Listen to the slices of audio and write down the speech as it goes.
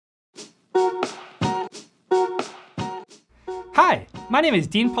Hi, my name is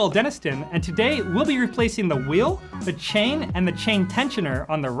Dean Paul Deniston, and today we'll be replacing the wheel, the chain, and the chain tensioner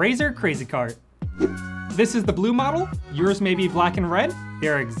on the Razor Crazy Cart. This is the blue model, yours may be black and red, they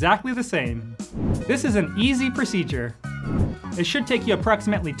are exactly the same. This is an easy procedure. It should take you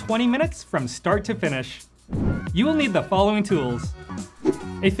approximately 20 minutes from start to finish. You will need the following tools: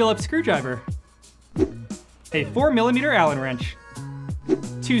 a Phillips screwdriver, a 4mm Allen wrench,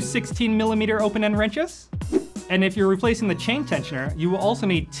 two 16mm open-end wrenches, and if you're replacing the chain tensioner, you will also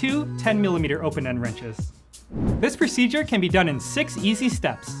need two 10mm open-end wrenches. This procedure can be done in 6 easy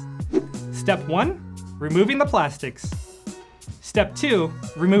steps. Step 1, removing the plastics. Step 2,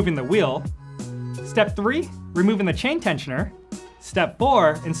 removing the wheel. Step 3, removing the chain tensioner. Step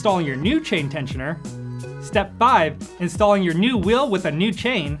 4, installing your new chain tensioner. Step 5, installing your new wheel with a new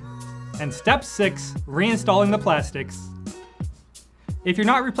chain. And step 6, reinstalling the plastics. If you're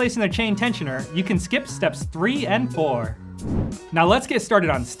not replacing the chain tensioner, you can skip steps 3 and 4. Now let's get started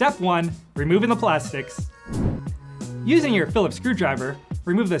on step 1, removing the plastics. Using your Phillips screwdriver,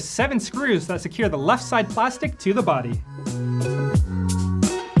 remove the 7 screws that secure the left side plastic to the body.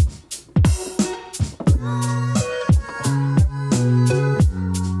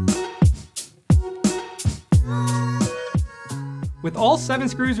 With all 7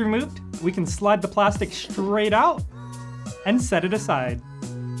 screws removed, we can slide the plastic straight out and set it aside.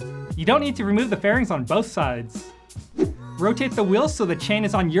 You don't need to remove the fairings on both sides. Rotate the wheel so the chain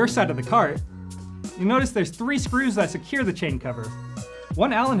is on your side of the cart. You'll notice there's 3 screws that secure the chain cover,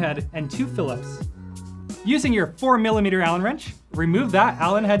 1 Allen head and 2 Phillips. Using your 4mm Allen wrench, remove that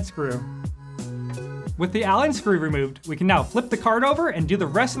Allen head screw. With the Allen screw removed, we can now flip the cart over and do the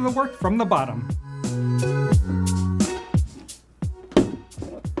rest of the work from the bottom.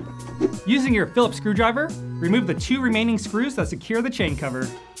 Using your Phillips screwdriver, remove the 2 remaining screws that secure the chain cover.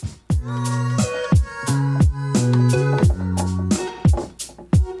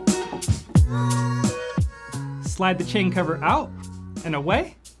 Slide the chain cover out and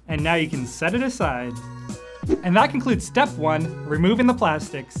away, and now you can set it aside. And that concludes step 1, removing the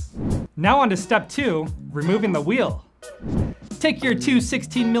plastics. Now on to step 2, removing the wheel. Take your 2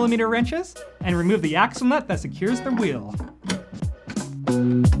 16mm wrenches and remove the axle nut that secures the wheel.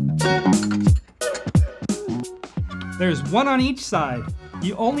 There's 1 on each side.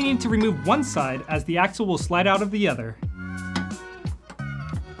 You only need to remove one side as the axle will slide out of the other.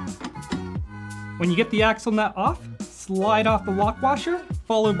 When you get the axle nut off, slide off the lock washer,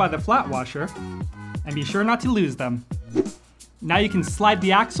 followed by the flat washer, and be sure not to lose them. Now you can slide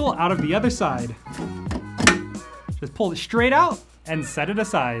the axle out of the other side. Just pull it straight out and set it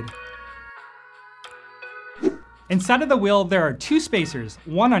aside. Inside of the wheel, there are 2 spacers,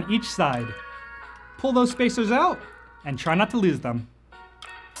 1 on each side. Pull those spacers out and try not to lose them.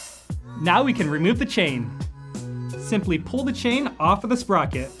 Now we can remove the chain. Simply pull the chain off of the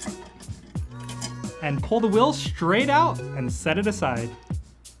sprocket and pull the wheel straight out and set it aside.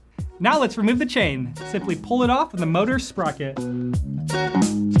 Now let's remove the chain. Simply pull it off of the motor sprocket.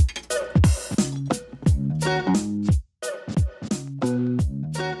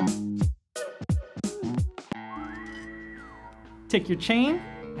 Take your chain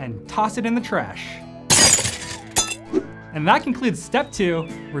and toss it in the trash. And that concludes step 2,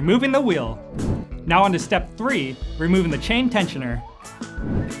 removing the wheel. Now on to step 3, removing the chain tensioner.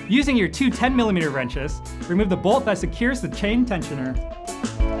 Using your 2 10mm wrenches, remove the bolt that secures the chain tensioner.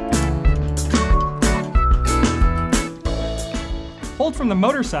 Hold from the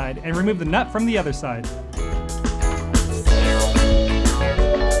motor side and remove the nut from the other side.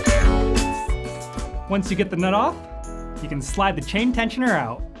 Once you get the nut off, you can slide the chain tensioner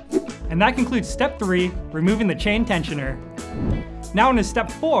out. And that concludes step 3, removing the chain tensioner. Now into step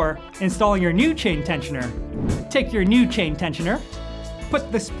 4, installing your new chain tensioner. Take your new chain tensioner,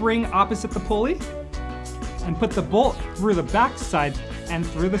 put the spring opposite the pulley, and put the bolt through the back side and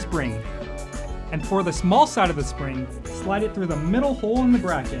through the spring. And for the small side of the spring, slide it through the middle hole in the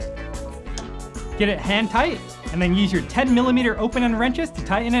bracket. Get it hand tight, and then use your 10mm open-end wrenches to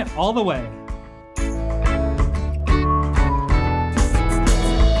tighten it all the way.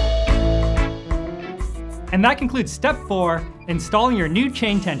 And that concludes step 4, installing your new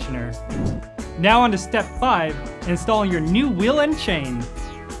chain tensioner. Now on to step 5, installing your new wheel and chain.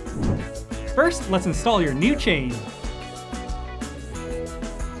 First, let's install your new chain.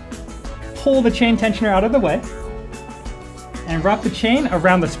 Pull the chain tensioner out of the way, and wrap the chain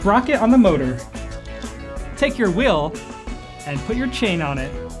around the sprocket on the motor. Take your wheel and put your chain on it.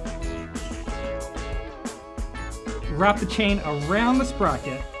 Wrap the chain around the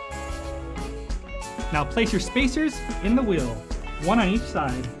sprocket. Now place your spacers in the wheel, 1 on each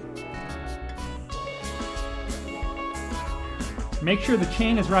side. Make sure the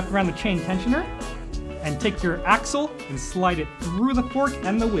chain is wrapped around the chain tensioner, and take your axle and slide it through the fork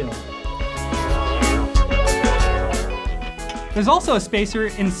and the wheel. There's also a spacer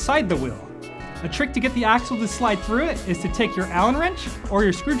inside the wheel. A trick to get the axle to slide through it is to take your Allen wrench or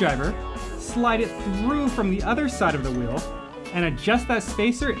your screwdriver, slide it through from the other side of the wheel, and adjust that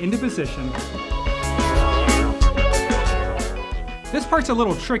spacer into position. This part's a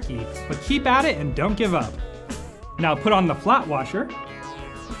little tricky, but keep at it and don't give up. Now put on the flat washer,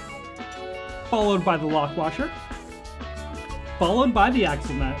 followed by the lock washer, followed by the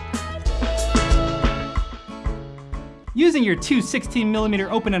axle nut. Using your two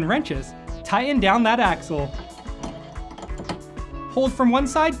 16mm open-end wrenches, tighten down that axle. Hold from one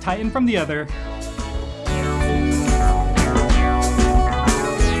side, tighten from the other.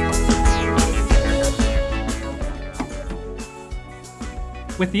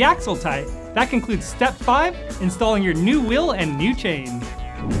 With the axle tight, that concludes step 5, installing your new wheel and new chain.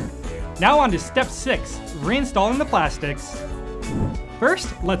 Now on to step 6, reinstalling the plastics.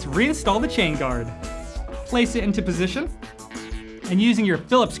 First, let's reinstall the chain guard. Place it into position, and using your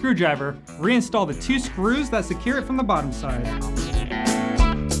Phillips screwdriver, reinstall the 2 screws that secure it from the bottom side.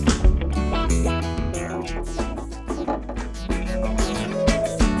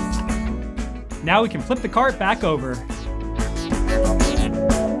 Now we can flip the cart back over.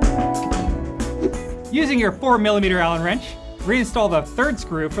 Using your 4mm Allen wrench, reinstall the 3rd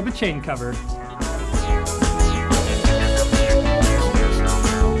screw for the chain cover.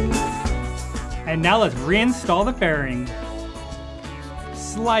 And now let's reinstall the fairing.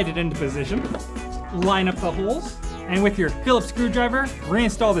 Slide it into position, line up the holes, and with your Phillips screwdriver,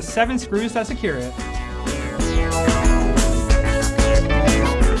 reinstall the 7 screws that secure it.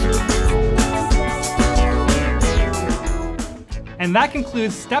 And that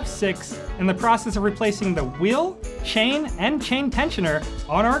concludes step 6 in the process of replacing the wheel, chain, and chain tensioner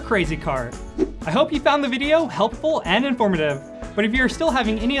on our Crazy Cart. I hope you found the video helpful and informative, but if you're still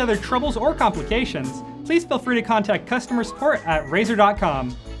having any other troubles or complications, please feel free to contact customer support at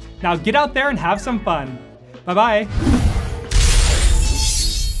razor.com. Now get out there and have some fun. Bye-bye.